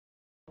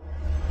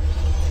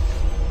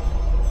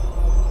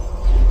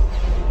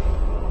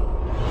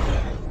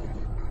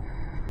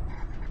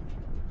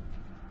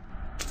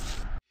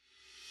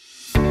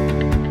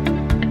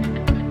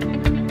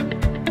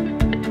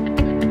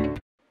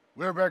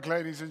We're back,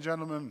 ladies and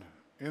gentlemen,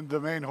 in the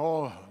main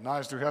hall.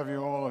 Nice to have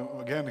you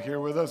all again here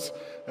with us.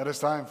 It is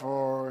time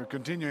for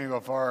continuing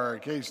of our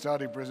case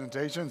study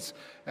presentations.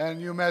 And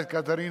you met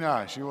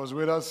Katerina. She was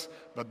with us.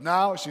 But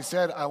now she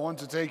said, I want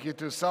to take you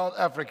to South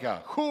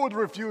Africa. Who would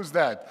refuse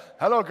that?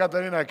 Hello,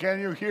 Katerina. Can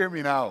you hear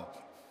me now?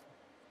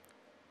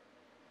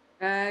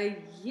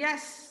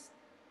 Yes.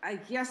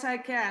 Yes, I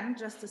can.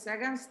 Just a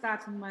second.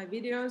 Starting my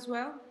video as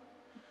well.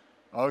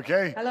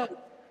 Okay. Hello.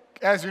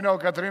 As you know,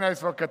 Katerina is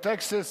for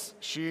CATHEXIS.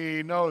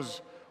 She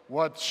knows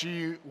what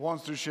she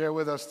wants to share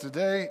with us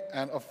today,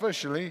 and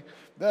officially,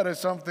 that is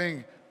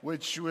something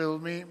which will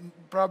be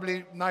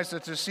probably nicer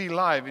to see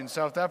live in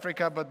South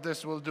Africa, but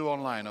this will do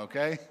online,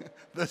 okay?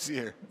 This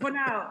year. For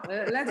now.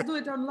 Let's do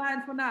it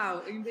online for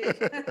now, indeed.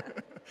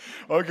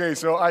 Okay,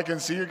 so I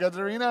can see you,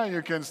 Katerina.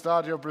 You can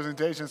start your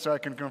presentation so I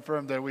can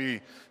confirm that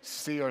we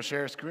see your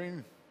share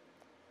screen.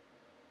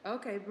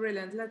 Okay,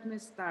 brilliant. Let me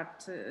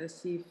start,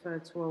 see if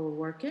it's all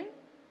working.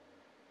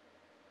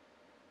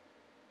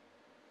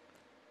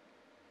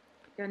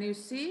 Can you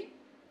see?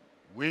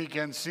 We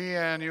can see,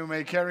 and you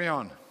may carry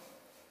on.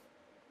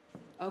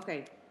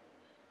 Okay.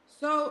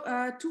 So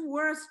 2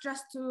 words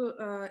just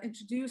to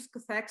introduce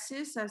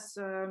CATHEXIS, as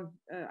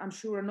I'm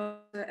sure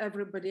not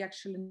everybody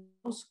actually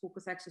knows who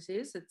CATHEXIS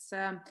is. It's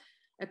a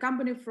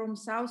company from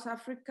South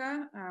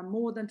Africa,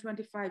 more than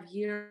 25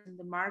 years in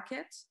the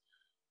market.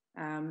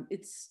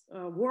 It's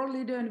a world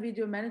leader in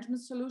video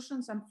management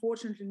solutions,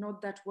 unfortunately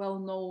not that well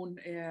known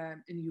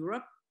in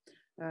Europe,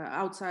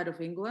 outside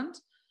of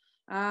England.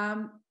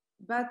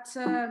 But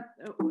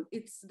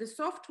it's the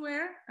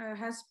software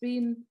has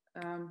been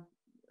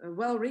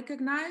well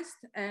recognized,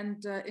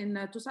 and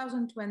in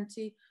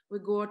 2020 we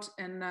got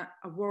an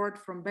award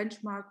from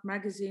Benchmark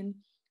magazine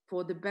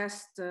for the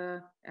best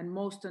and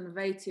most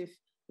innovative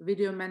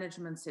video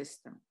management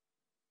system.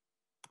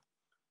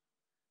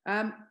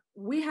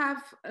 We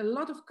have a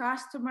lot of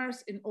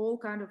customers in all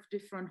kind of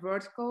different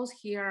verticals.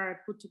 Here I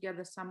put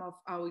together some of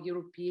our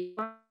European.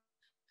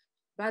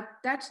 But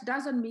that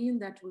doesn't mean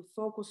that we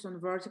focus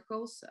on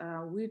verticals.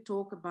 We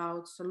talk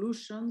about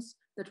solutions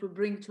that we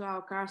bring to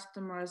our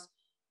customers.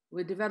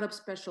 We develop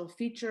special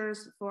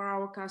features for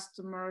our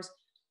customers,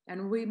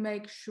 and we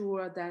make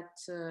sure that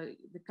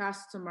the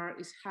customer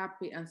is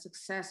happy and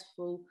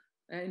successful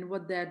in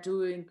what they're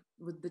doing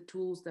with the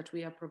tools that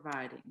we are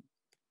providing.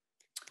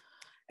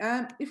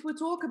 If we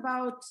talk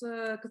about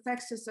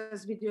CATHEXIS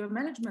as video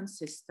management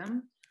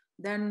system,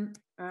 then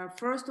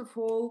first of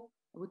all,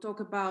 we talk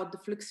about the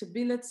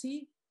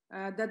flexibility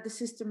that the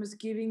system is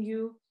giving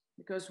you,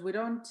 because we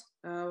don't,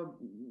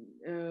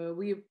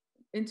 we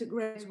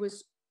integrate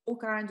with all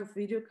kinds of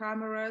video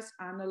cameras,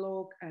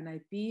 analog and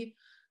IP.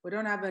 We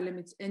don't have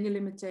any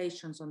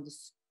limitations on the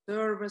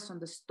service, on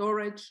the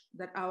storage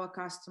that our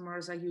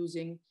customers are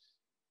using,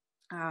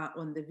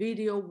 on the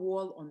video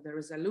wall, on the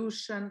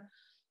resolution.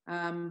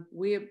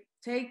 We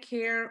take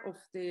care of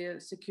the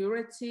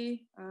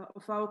security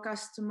of our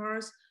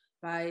customers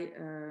by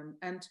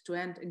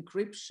end-to-end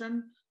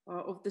encryption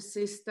of the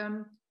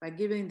system, by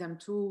giving them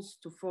tools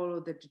to follow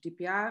the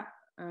GDPR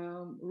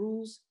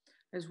rules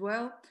as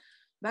well.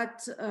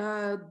 But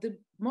the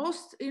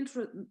most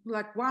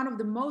one of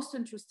the most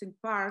interesting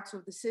parts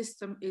of the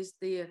system is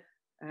the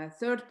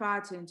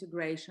third-party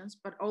integrations,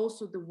 but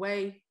also the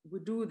way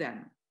we do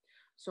them.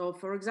 So,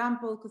 for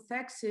example,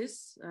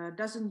 CATHEXIS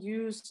doesn't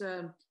use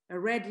a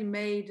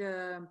ready-made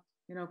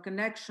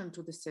connection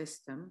to the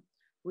system.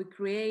 We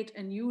create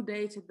a new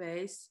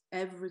database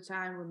every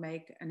time we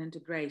make an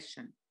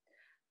integration.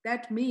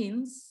 That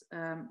means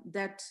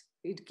that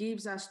it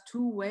gives us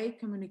two-way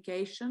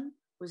communication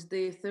with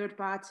the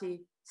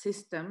third-party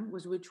system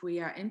with which we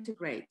are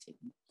integrating.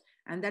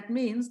 And that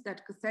means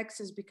that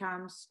CATHEXIS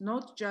becomes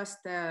not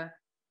just a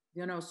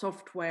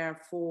software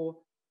for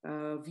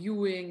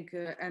viewing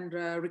and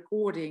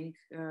recording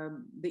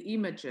the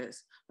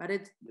images, but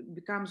it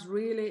becomes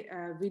really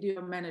a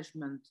video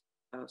management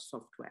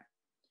software.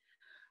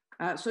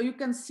 So you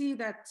can see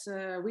that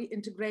we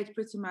integrate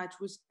pretty much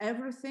with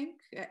everything,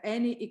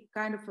 any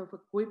kind of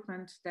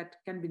equipment that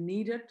can be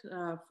needed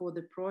for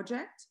the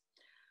project.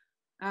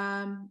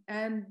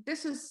 And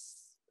this is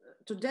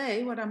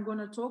today what I'm going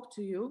to talk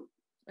to you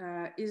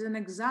is an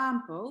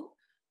example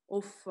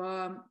of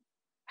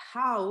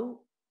how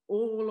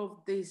all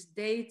of this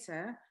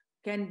data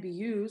can be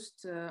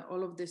used,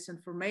 all of this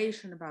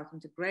information about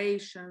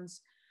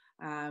integrations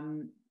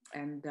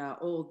and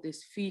all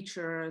these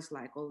features,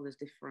 like all these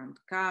different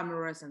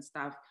cameras and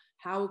stuff,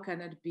 how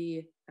can it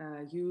be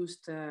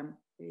used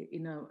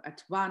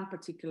at one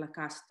particular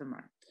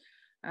customer?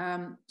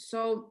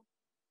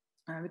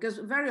 Because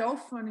very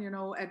often,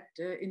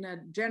 in a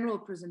general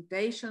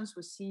presentations,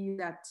 we see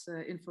that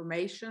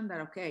information that,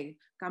 okay,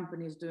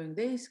 company is doing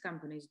this,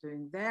 company is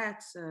doing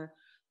that,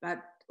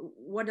 but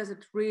what does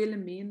it really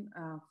mean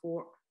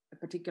for a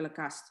particular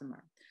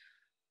customer?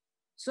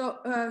 So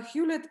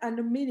Huletts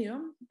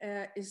Aluminium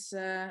is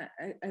a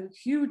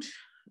huge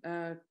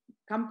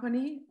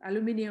company,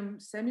 aluminium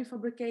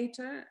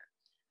semi-fabricator.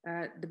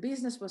 The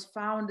business was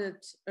founded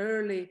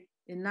early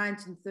in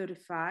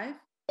 1935.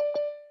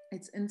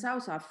 It's in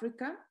South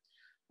Africa.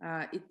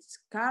 Its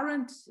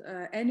current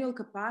annual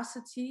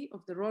capacity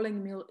of the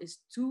rolling mill is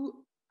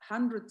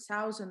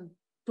 200,000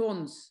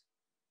 tons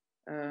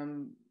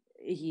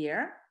a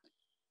year,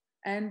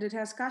 and it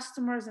has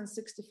customers in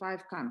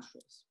 65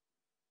 countries.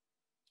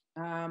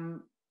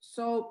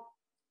 So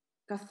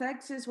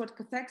CATHEXIS, what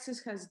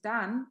CATHEXIS has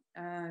done,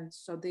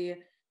 so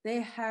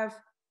they have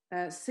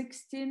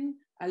 16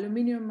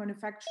 aluminium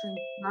manufacturing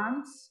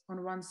plants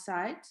on one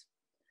site,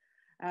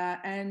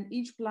 and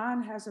each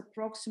plant has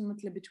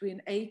approximately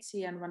between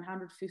 80 and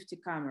 150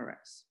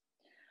 cameras.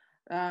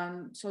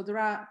 So there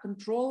are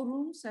control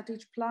rooms at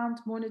each plant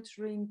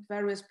monitoring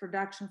various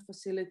production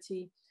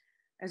facility,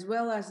 as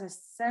well as a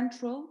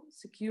central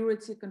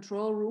security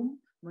control room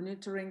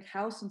monitoring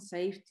health and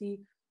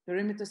safety,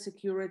 perimeter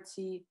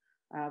security,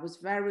 with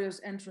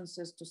various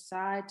entrances to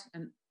site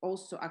and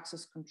also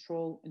access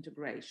control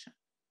integration.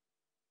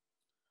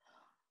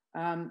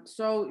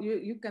 So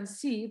you can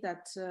see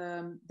that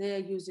they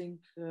are using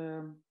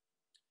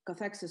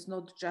CATHEXIS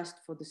not just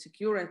for the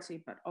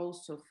security, but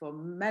also for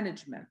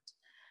management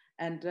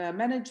and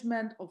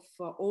management of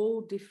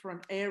all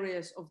different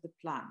areas of the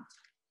plant.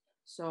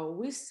 So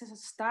we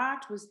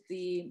start with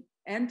the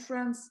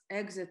entrance,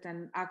 exit,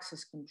 and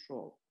access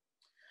control.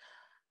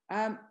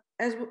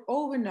 As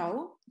we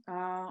know,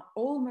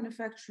 all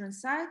manufacturing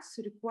sites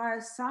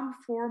require some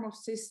form of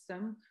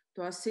system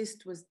to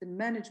assist with the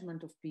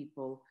management of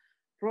people,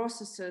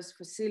 processes,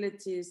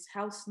 facilities,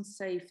 health and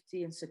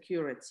safety, and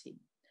security.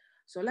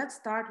 So let's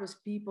start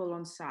with people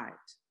on site.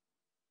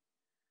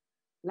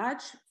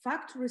 Large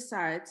factory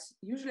sites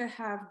usually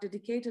have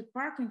dedicated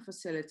parking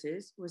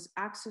facilities with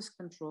access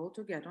control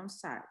to get on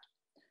site.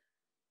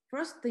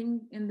 First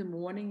thing in the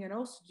morning and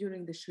also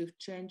during the shift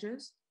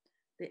changes,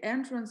 the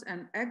entrance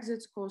and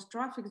exits cause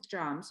traffic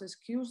jams as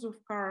queues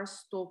of cars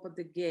stop at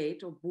the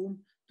gate or boom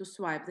to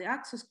swipe the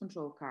access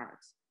control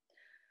cards.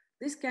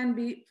 This can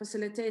be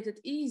facilitated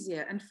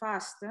easier and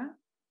faster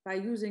by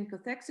using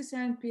CATHEXIS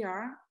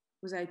NPR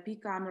with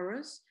IP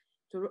cameras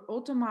to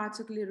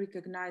automatically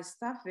recognize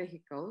staff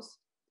vehicles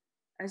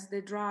as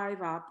they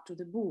drive up to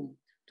the boom,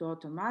 to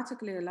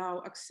automatically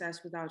allow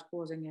access without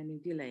causing any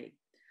delay.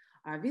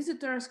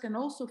 Visitors can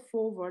also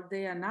forward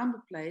their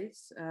number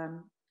plates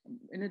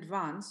in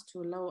advance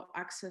to allow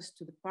access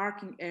to the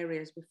parking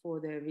areas before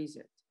their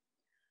visit.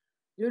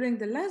 During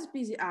the less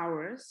busy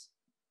hours,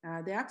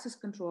 the access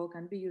control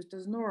can be used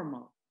as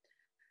normal.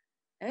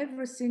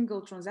 Every single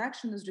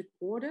transaction is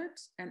recorded,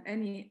 and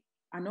any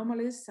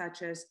anomalies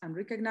such as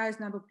unrecognized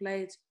number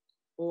plates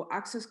or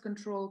access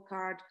control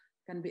card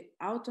can be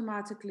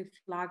automatically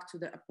flagged to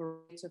the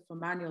operator for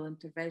manual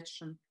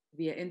intervention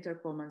via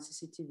intercom and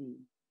CCTV.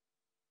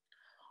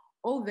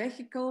 All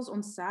vehicles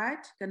on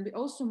site can be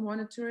also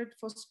monitored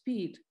for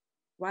speed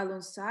while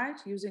on site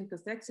using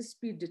CATHEXIS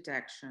speed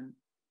detection,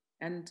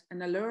 and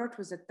an alert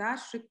with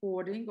attached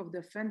recording of the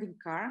offending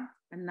car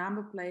and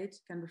number plate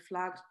can be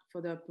flagged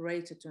for the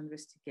operator to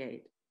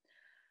investigate.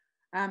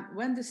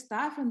 When the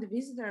staff and the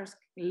visitors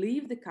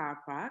leave the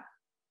car park,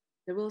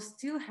 they will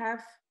still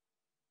have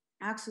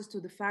access to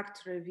the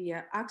factory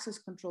via access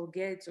control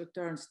gates or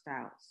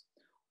turnstiles.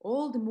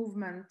 All the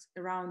movement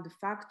around the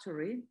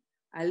factory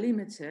are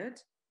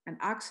limited and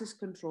access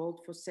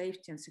controlled for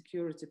safety and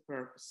security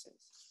purposes.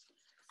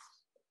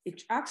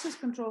 Each access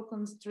control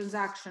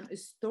transaction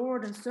is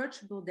stored in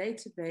searchable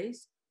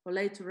database for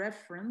later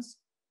reference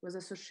with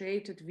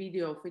associated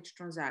video of each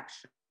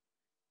transaction.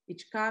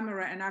 Each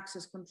camera and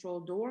access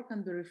control door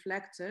can be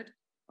reflected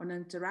on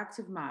an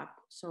interactive map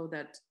so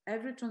that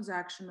every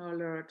transaction or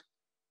alert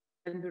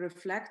can be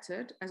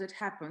reflected as it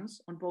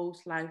happens on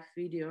both live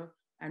video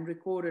and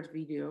recorded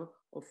video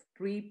of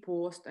pre,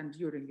 post, and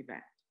during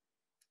event.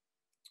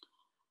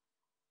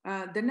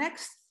 The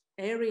next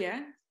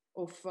area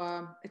of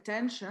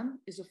attention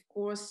is, of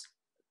course,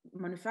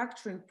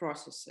 manufacturing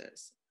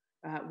processes,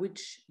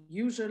 which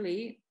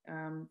usually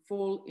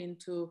fall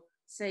into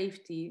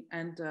safety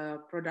and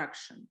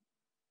production.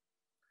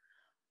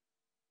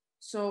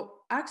 So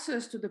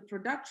access to the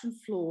production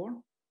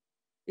floor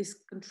is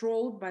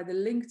controlled by the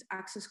linked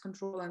access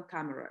control and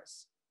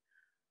cameras.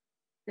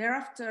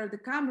 Thereafter, the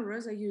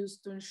cameras are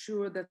used to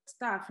ensure that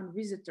staff and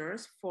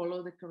visitors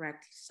follow the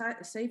correct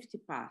safety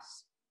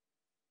paths.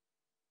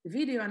 The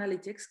video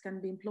analytics can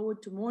be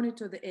employed to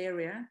monitor the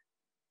area,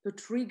 to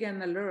trigger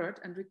an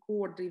alert and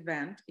record the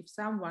event if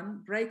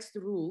someone breaks the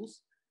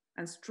rules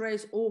and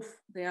strays off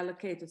the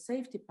allocated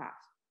safety path.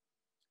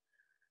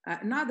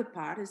 Another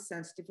part is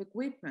sensitive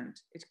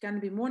equipment. It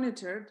can be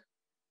monitored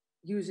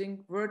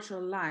using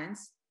virtual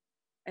lines,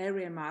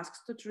 area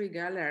masks to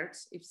trigger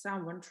alerts if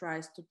someone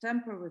tries to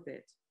tamper with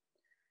it.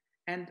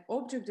 And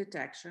object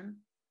detection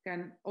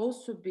can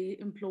also be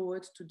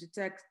employed to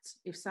detect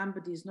if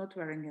somebody is not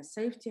wearing a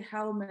safety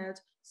helmet,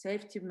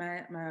 safety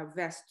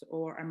vest,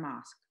 or a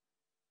mask.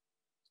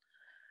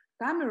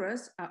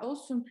 Cameras are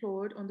also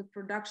employed on the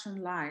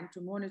production line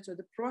to monitor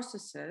the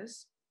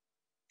processes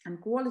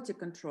and quality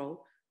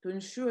control to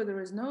ensure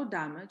there is no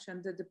damage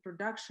and that the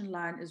production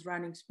line is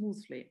running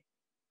smoothly.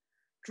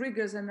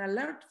 Triggers an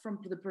alert from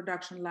the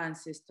production line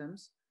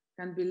systems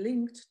can be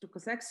linked to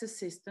CATHEXIS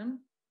system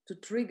to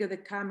trigger the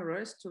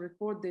cameras to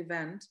record the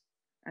event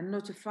and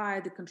notify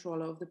the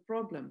controller of the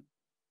problem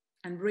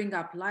and bring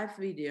up live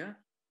video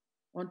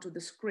onto the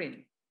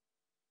screen.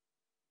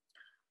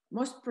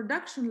 Most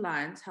production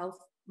lines have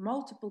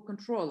multiple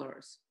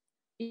controllers,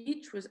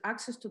 each with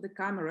access to the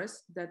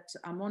cameras that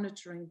are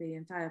monitoring the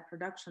entire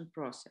production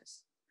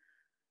process.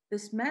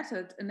 This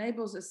method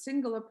enables a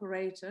single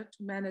operator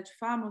to manage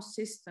far more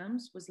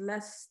systems with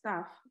less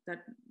staff that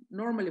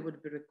normally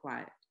would be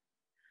required.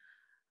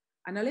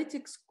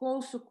 Analytics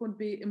also could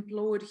be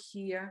employed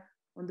here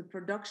on the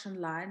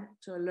production line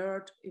to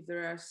alert if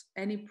there is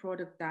any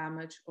product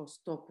damage or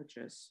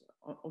stoppages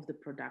of the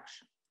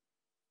production.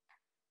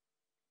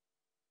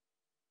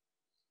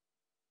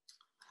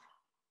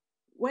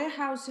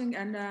 Warehousing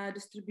and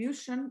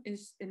distribution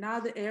is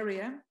another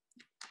area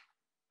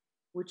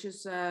which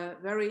is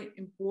very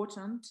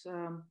important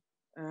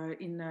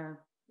in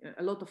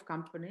a lot of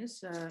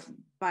companies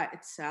by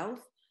itself,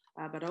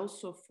 but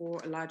also for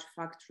a large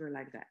factory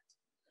like that.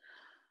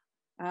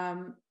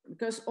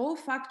 Because all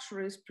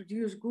factories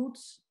produce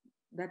goods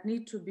that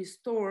need to be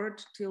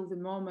stored till the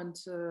moment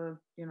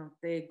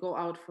they go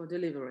out for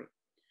delivery.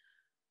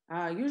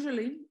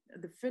 Usually,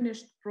 the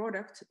finished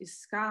product is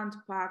scanned,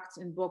 packed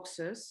in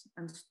boxes,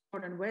 and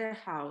stored in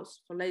warehouse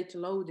for later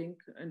loading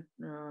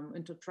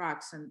into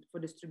trucks and for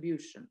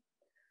distribution.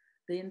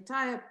 The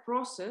entire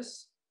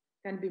process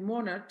can be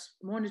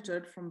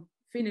monitored from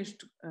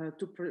finished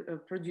to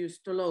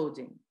produced to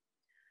loading.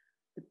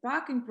 The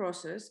packing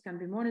process can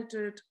be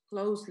monitored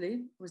closely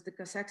with the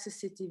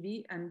CATHEXIS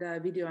CTV and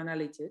video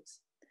analytics,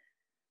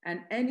 and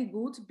any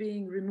goods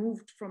being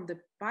removed from the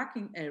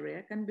packing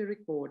area can be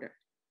recorded.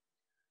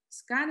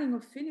 Scanning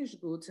of finished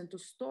goods into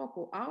stock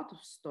or out of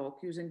stock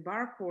using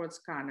barcode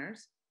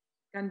scanners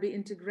can be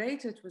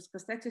integrated with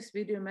CATHEXIS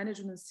video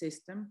management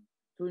system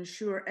to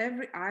ensure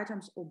every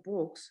item or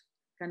box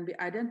can be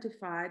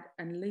identified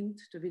and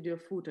linked to video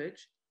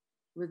footage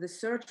with a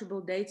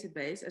searchable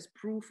database as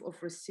proof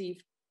of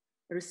receipt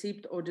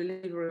or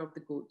delivery of the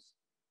goods.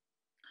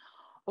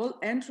 All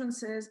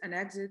entrances and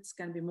exits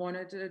can be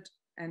monitored,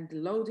 and the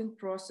loading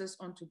process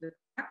onto the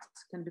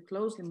trucks can be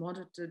closely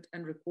monitored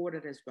and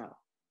recorded as well.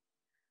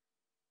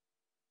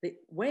 The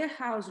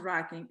warehouse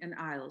racking and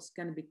aisles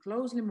can be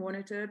closely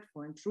monitored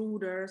for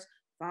intruders,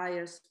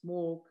 fire,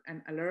 smoke,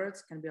 and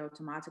alerts can be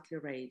automatically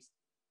raised.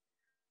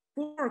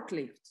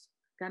 Forklifts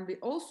can be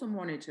also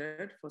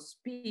monitored for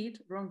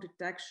speed, wrong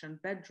detection,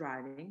 bad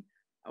driving,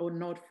 or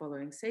not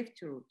following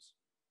safety rules.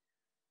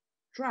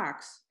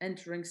 Trucks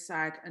entering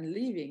site and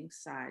leaving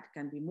site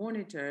can be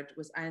monitored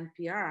with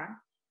INPR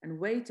and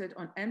weighted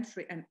on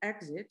entry and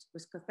exit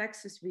with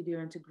CATHEXIS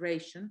video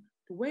integration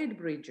to weight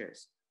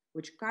bridges,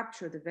 which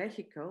capture the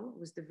vehicle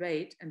with the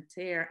weight and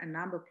tear and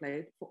number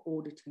plate for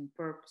auditing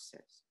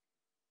purposes.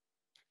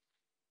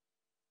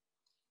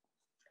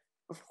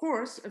 Of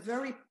course, a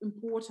very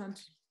important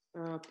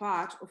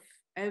part of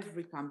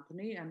every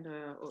company and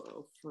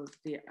of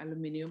the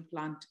aluminium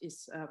plant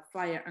is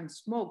fire and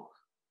smoke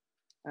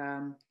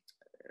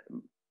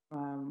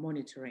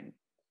monitoring.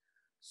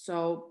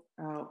 So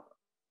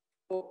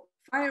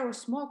fire or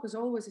smoke is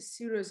always a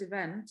serious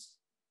event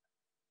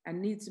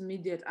and needs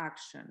immediate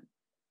action.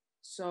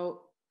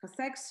 So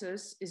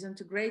CATHEXIS is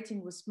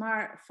integrating with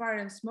fire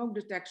and smoke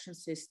detection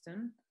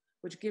system,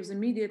 which gives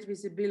immediate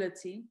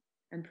visibility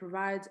and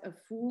provides a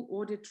full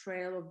audit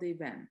trail of the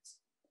event.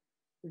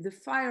 If the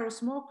fire or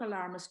smoke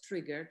alarm is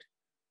triggered,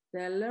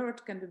 the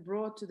alert can be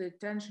brought to the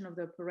attention of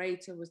the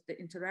operator with the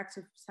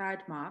interactive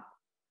site map,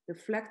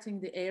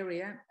 reflecting the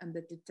area and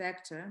the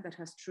detector that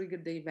has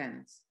triggered the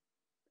events.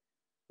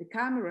 The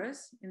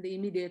cameras in the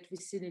immediate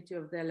vicinity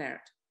of the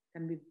alert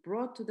can be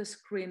brought to the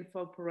screen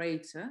for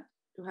operator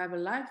to have a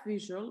live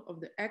visual of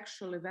the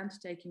actual event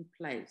taking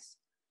place,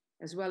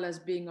 as well as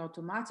being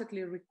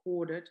automatically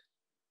recorded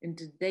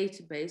into the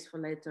database for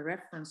later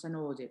reference and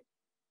audit.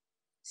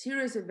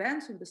 Serious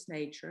events of this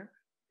nature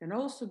can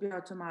also be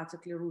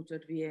automatically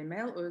routed via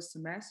email or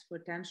SMS for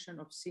attention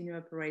of senior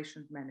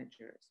operations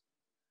managers.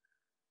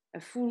 A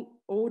full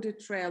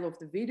audit trail of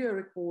the video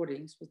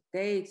recordings with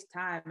date,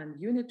 time, and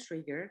unit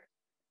triggered,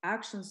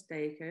 actions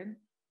taken,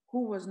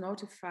 who was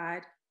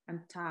notified,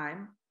 and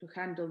time to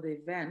handle the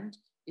event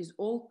is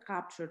all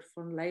captured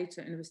for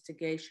later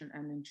investigation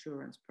and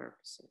insurance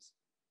purposes.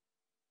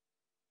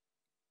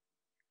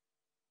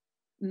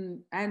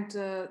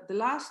 The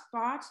last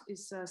part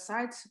is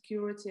site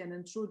security and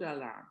intruder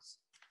alarms.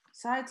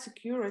 Site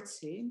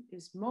security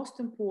is most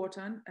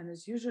important and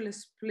is usually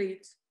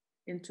split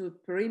into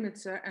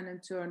perimeter and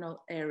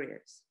internal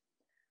areas.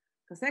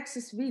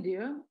 CATHEXIS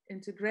video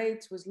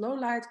integrates with low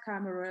light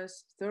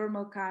cameras,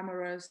 thermal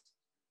cameras,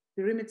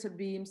 perimeter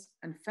beams,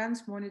 and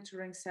fence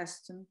monitoring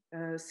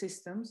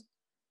systems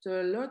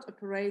to alert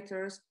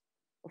operators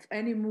of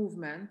any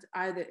movement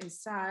either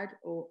inside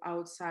or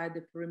outside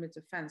the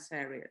perimeter fence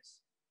areas.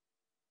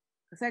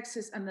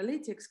 CATHEXIS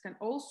Analytics can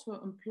also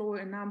employ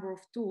a number of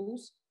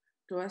tools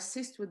to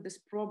assist with this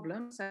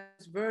problem, such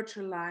as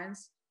virtual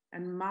lines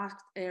and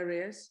masked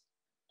areas,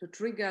 to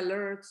trigger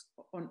alerts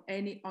on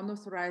any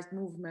unauthorized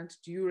movement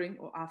during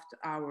or after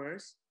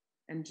hours,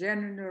 and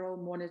general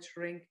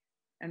monitoring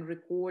and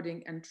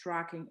recording and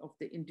tracking of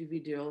the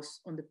individuals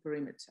on the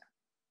perimeter.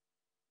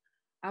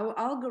 Our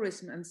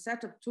algorithm and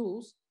set of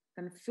tools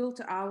can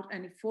filter out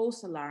any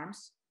false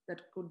alarms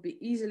that could be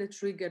easily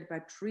triggered by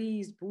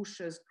trees,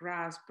 bushes,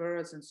 grass,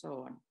 birds, and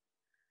so on.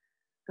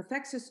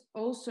 CATHEXIS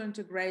also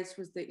integrates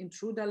with the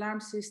intruder alarm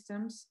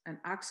systems and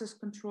access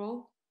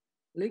control,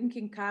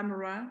 linking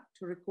camera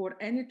to record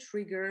any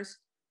triggers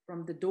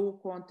from the door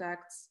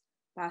contacts,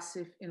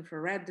 passive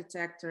infrared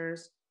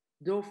detectors,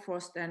 door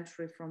forced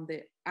entry from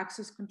the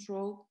access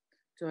control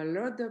to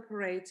alert the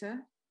operator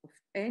of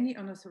any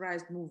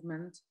unauthorized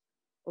movement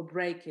or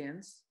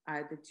break-ins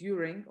either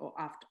during or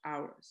after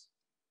hours.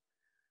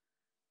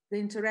 The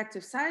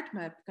interactive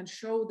sitemap can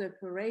show the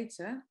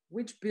operator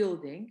which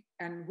building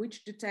and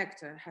which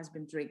detector has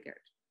been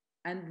triggered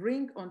and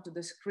bring onto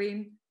the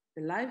screen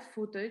the live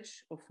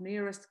footage of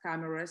nearest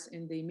cameras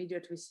in the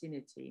immediate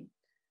vicinity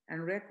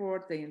and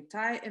record the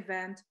entire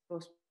event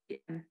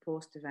and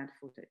post-event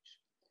footage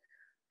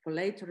for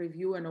later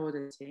review and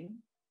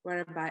auditing,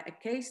 whereby a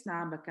case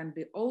number can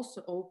be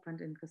also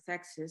opened in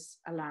CATHEXIS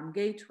Alarm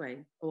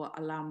Gateway or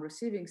Alarm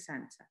Receiving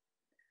Center.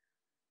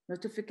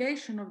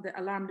 Notification of the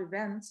alarmed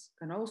events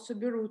can also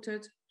be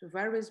routed to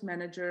various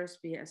managers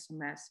via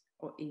SMS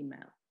or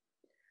email.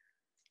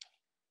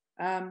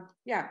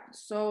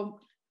 So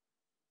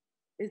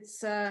it's,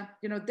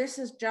 this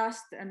is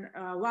just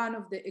one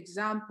of the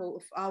example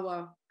of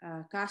our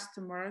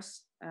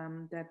customers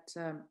that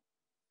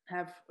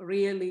have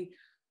really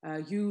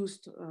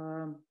used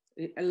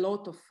a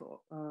lot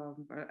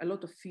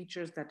of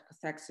features that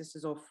CATHEXIS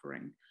is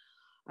offering.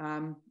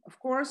 Of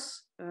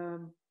course,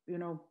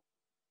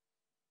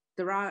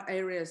 there are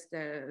areas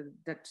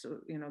that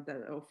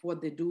of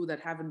what they do that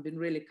haven't been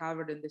really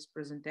covered in this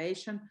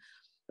presentation,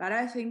 but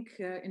I think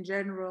in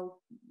general,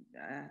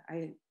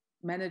 I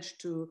managed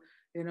to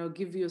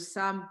give you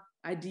some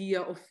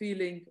idea or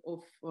feeling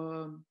of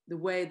the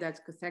way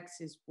that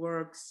CATHEXIS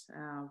works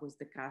with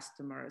the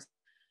customers,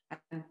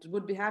 and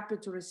would be happy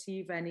to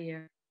receive any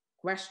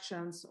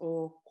questions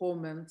or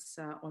comments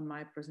on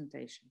my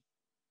presentation.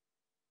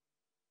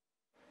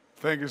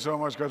 Thank you so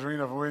much,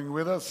 Katerina, for being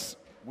with us.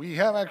 We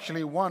have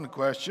actually one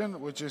question,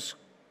 which is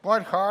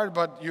quite hard,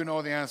 but you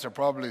know the answer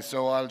probably,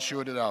 so I'll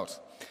shoot it out.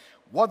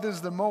 What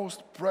is the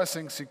most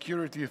pressing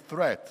security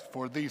threat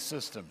for these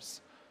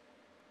systems?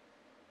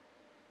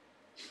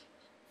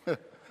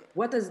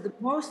 What is the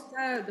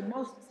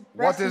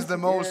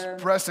most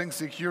pressing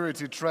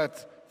security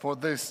threat for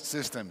these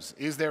systems?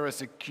 Is there a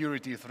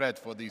security threat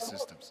for these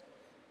systems?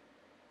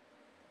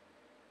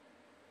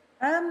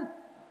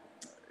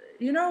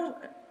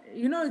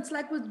 It's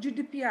like with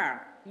GDPR.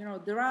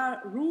 There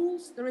are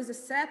rules, there is a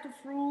set of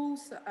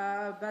rules,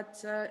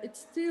 but it's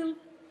still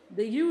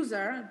the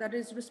user that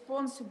is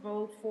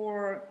responsible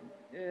for,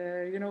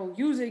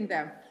 using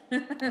them.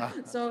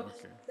 So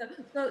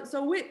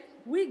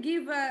we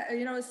give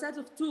a set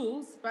of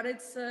tools, but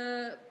it's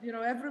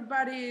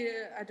everybody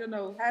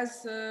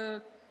has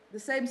the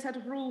same set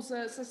of rules,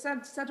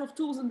 set of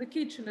tools in the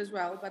kitchen as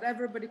well, but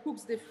everybody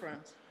cooks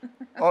different.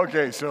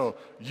 Okay, so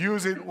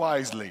use it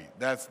wisely.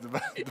 That's the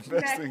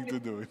best thing to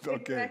do.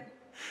 Okay. Exactly.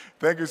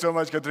 Thank you so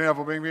much, Katerina,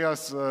 for being with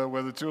us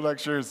with the 2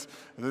 lectures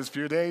this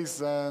few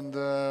days, and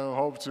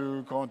hope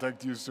to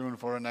contact you soon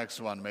for a next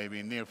one, maybe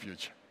in near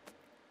future.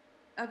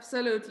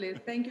 Absolutely.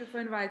 Thank you for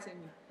inviting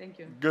me. Thank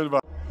you. Goodbye.